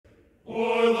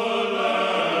o'er the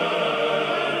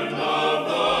land of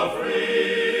the free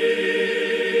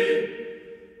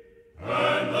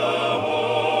and the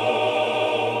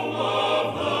home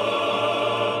of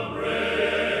the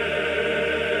brave.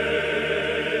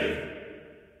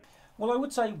 Well, I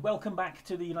would say welcome back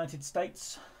to the United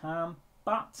States,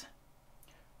 but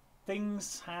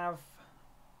things have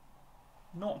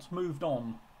not moved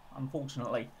on,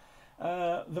 unfortunately.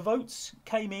 The votes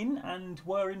came in and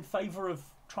were in favour of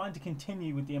trying to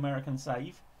continue with the American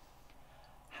save.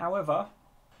 However,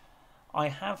 I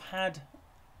have had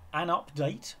an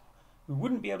update. We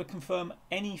wouldn't be able to confirm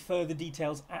any further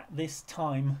details at this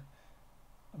time.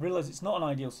 I realise it's not an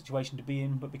ideal situation to be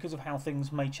in, but because of how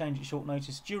things may change at short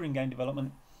notice during game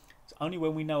development, it's only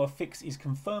when we know a fix is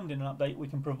confirmed in an update we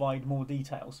can provide more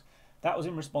details. That was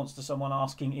in response to someone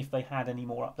asking if they had any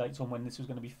more updates on when this was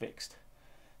going to be fixed.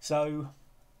 So,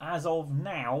 as of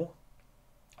now,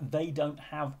 they don't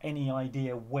have any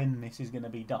idea when this is going to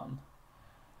be done,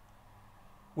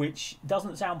 which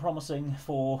doesn't sound promising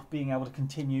for being able to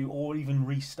continue or even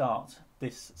restart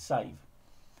this save.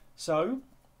 So,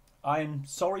 I'm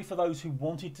sorry for those who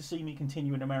wanted to see me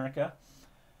continue in America.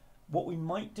 What we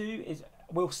might do is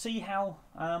we'll see how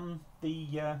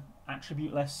the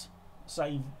attribute-less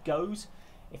save goes.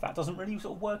 If that doesn't really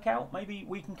sort of work out, maybe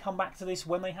we can come back to this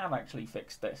when they have actually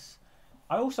fixed this.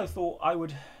 I also thought I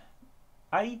would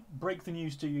break the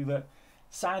news to you that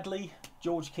sadly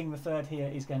George King III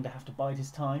here is going to have to bide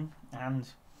his time, and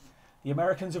the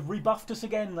Americans have rebuffed us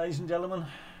again, ladies and gentlemen.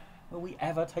 Will we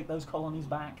ever take those colonies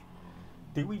back?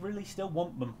 Do we really still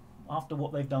want them after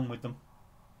what they've done with them?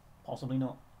 Possibly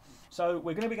not. So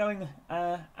we're going to be going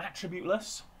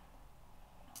attribute-less,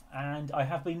 and I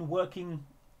have been working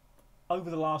over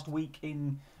the last week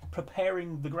in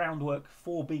preparing the groundwork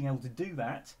for being able to do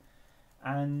that,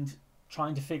 and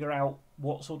trying to figure out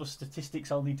what sort of statistics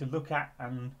I'll need to look at,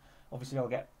 and obviously I'll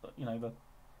get, you know, the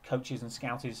coaches and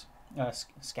scouts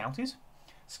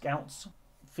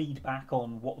feedback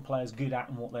on what the player's good at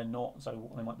and what they're not, so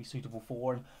what they might be suitable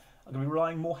for. And I'm going to be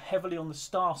relying more heavily on the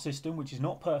star system, which is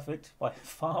not perfect, by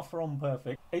far from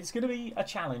perfect. It's going to be a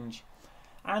challenge,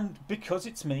 and because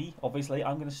it's me, obviously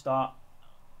I'm going to start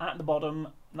at the bottom,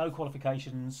 no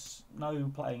qualifications,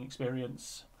 no playing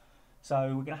experience, so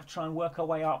we're going to have to try and work our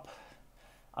way up,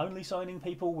 only signing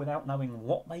people without knowing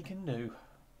what they can do.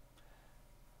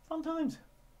 Fun times.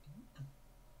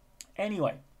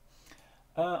 Anyway,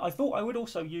 I thought I would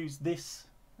also use this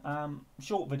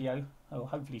short video, or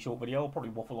hopefully short video, I'll probably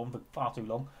waffle on for far too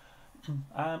long,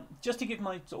 just to give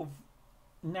my sort of,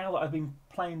 now that I've been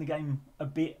playing the game a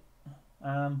bit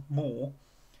more,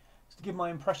 just to give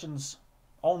my impressions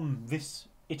on this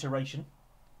iteration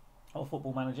of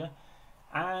Football Manager.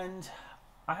 And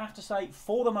I have to say,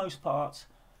 for the most part,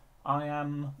 I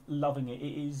am loving it.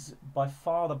 It is by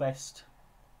far the best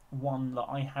one that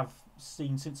I have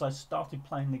seen since I started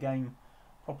playing the game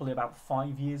probably about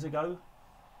 5 years ago.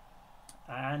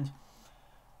 And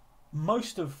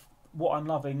most of what I'm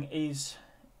loving is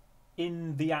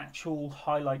in the actual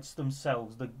highlights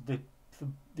themselves,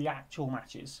 the actual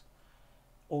matches.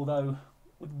 Although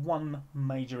with one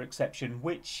major exception,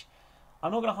 which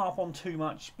I'm not going to harp on too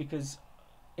much because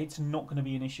it's not going to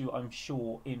be an issue, I'm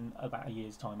sure, in about a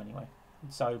year's time anyway.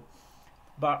 So,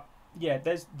 but yeah,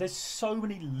 there's so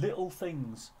many little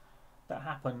things that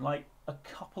happen. Like a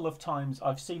couple of times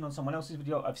I've seen on someone else's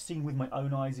video, I've seen with my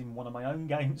own eyes in one of my own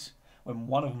games when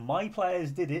one of my players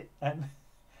did it, and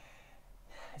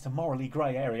it's a morally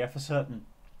grey area for certain.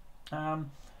 A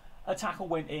tackle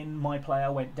went in, my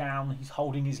player went down, he's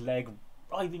holding his leg,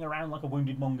 writhing around like a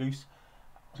wounded mongoose,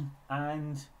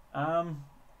 and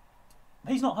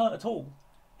he's not hurt at all.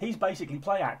 He's basically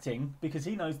play acting because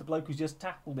he knows the bloke who's just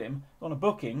tackled him on a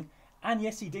booking, and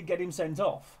yes, he did get him sent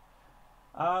off.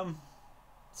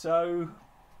 So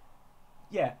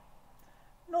yeah,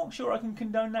 not sure I can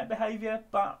condone that behaviour,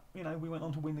 but you know, we went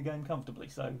on to win the game comfortably,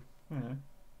 so you know,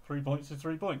 3 points is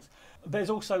 3 points. There's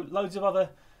also loads of other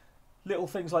little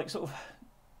things, like sort of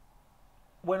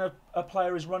when a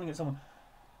player is running at someone,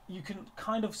 you can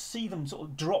kind of see them sort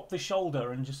of drop the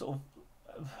shoulder and just sort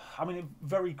of, I mean,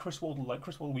 very Chris Waddle, like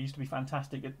Chris Waddle used to be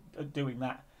fantastic at doing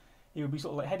that. He would be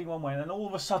sort of like heading one way and then all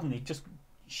of a sudden he'd just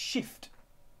shift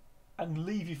and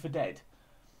leave you for dead.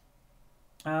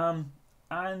 And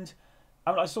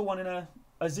I saw one in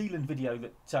a Zealand video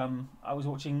that I was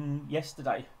watching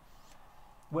yesterday,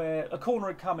 where a corner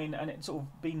had come in and it sort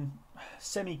of been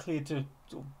semi-cleared to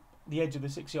sort of the edge of the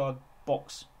 6-yard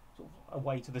box, sort of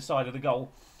away to the side of the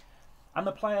goal, and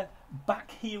the player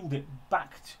back-heeled it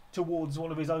back towards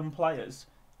one of his own players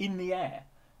in the air,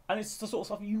 and it's the sort of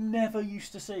stuff you never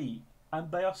used to see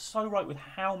and they are so right with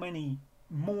how many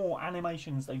more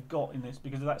animations they've got in this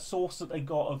because of that source that they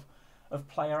got of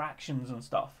player actions and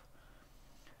stuff.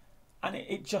 And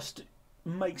it just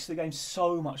makes the game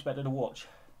so much better to watch.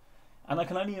 And I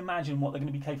can only imagine what they're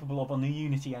going to be capable of on the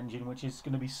Unity engine, which is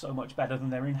going to be so much better than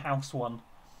their in-house one,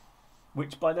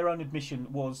 which by their own admission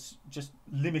was just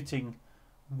limiting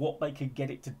what they could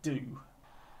get it to do.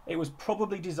 It was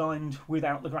probably designed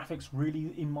without the graphics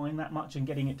really in mind that much and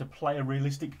getting it to play a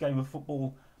realistic game of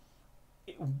football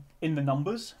in the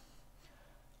numbers.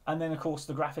 And then of course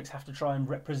the graphics have to try and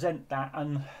represent that,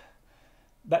 and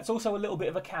that's also a little bit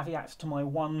of a caveat to my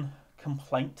one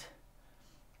complaint,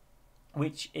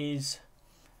 which is,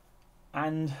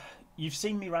 and you've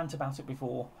seen me rant about it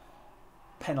before,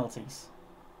 penalties.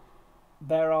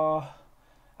 There are,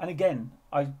 and again,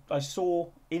 I saw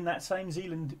in that same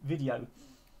Zealand video,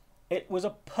 it was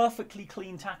a perfectly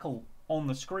clean tackle on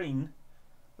the screen.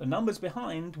 The numbers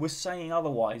behind were saying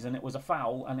otherwise, and it was a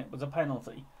foul and it was a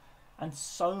penalty. And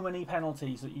so many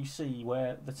penalties that you see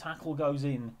where the tackle goes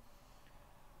in,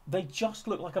 they just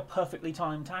look like a perfectly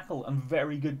timed tackle and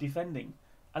very good defending.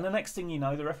 And the next thing you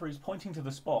know, the referee's pointing to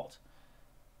the spot,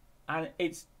 and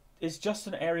it's just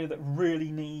an area that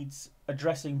really needs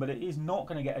addressing, but it is not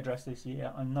going to get addressed this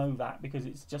year. I know that because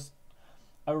it's just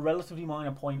a relatively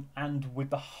minor point, and with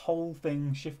the whole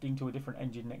thing shifting to a different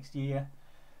engine next year,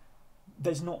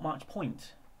 there's not much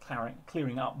point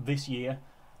clearing up this year,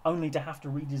 only to have to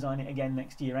redesign it again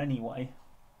next year anyway.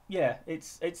 Yeah,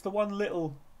 it's the one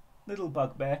little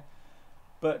bugbear,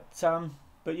 but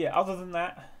yeah, other than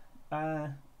that,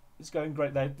 it's going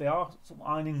great. They are sort of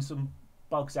ironing some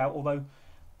bugs out, although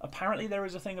apparently there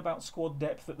is a thing about squad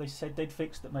depth that they said they'd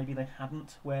fix that maybe they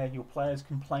hadn't, where your players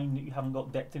complain that you haven't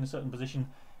got depth in a certain position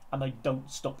and they don't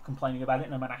stop complaining about it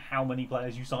no matter how many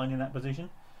players you sign in that position.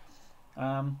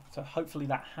 So hopefully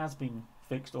that has been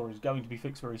fixed or is going to be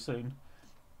fixed very soon.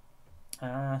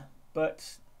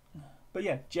 But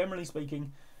yeah, generally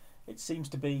speaking, it seems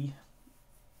to be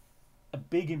a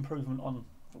big improvement on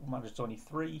Football Manager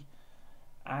 23,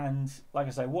 and like I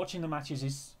say, watching the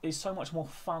matches is so much more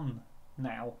fun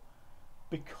now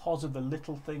because of the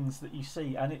little things that you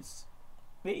see, and it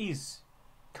is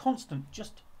constant,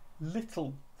 just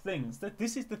little things.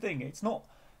 This is the thing. It's not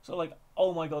sort of like,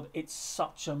 oh my god, it's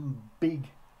such a big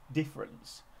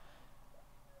difference,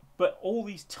 but all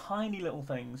these tiny little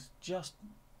things just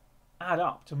add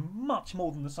up to much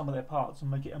more than the sum of their parts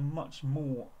and make it a much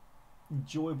more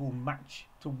enjoyable match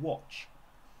to watch,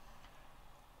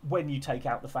 when you take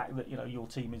out the fact that, you know, your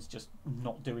team is just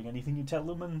not doing anything you tell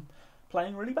them and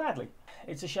playing really badly.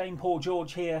 It's a shame poor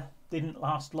George here didn't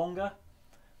last longer,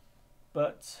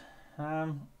 but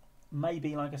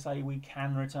maybe, like I say, we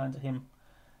can return to him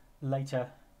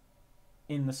later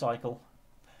in the cycle.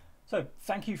 So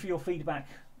thank you for your feedback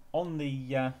on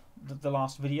the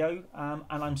last video, and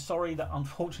I'm sorry that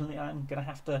unfortunately I'm going to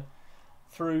have to,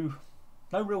 through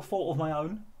no real fault of my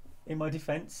own in my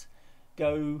defence,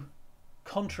 go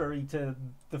contrary to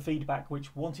the feedback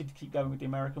which wanted to keep going with the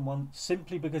American one,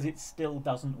 simply because it still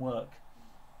doesn't work.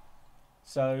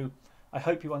 So I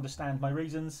hope you understand my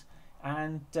reasons,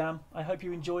 and I hope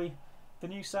you enjoy the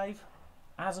new save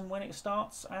as and when it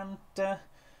starts, and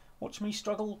watch me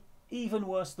struggle even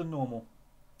worse than normal.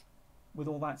 With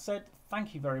all that said,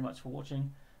 thank you very much for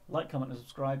watching. Like, comment and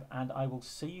subscribe, and I will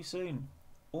see you soon.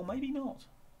 Or maybe not.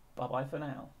 Bye bye for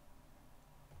now.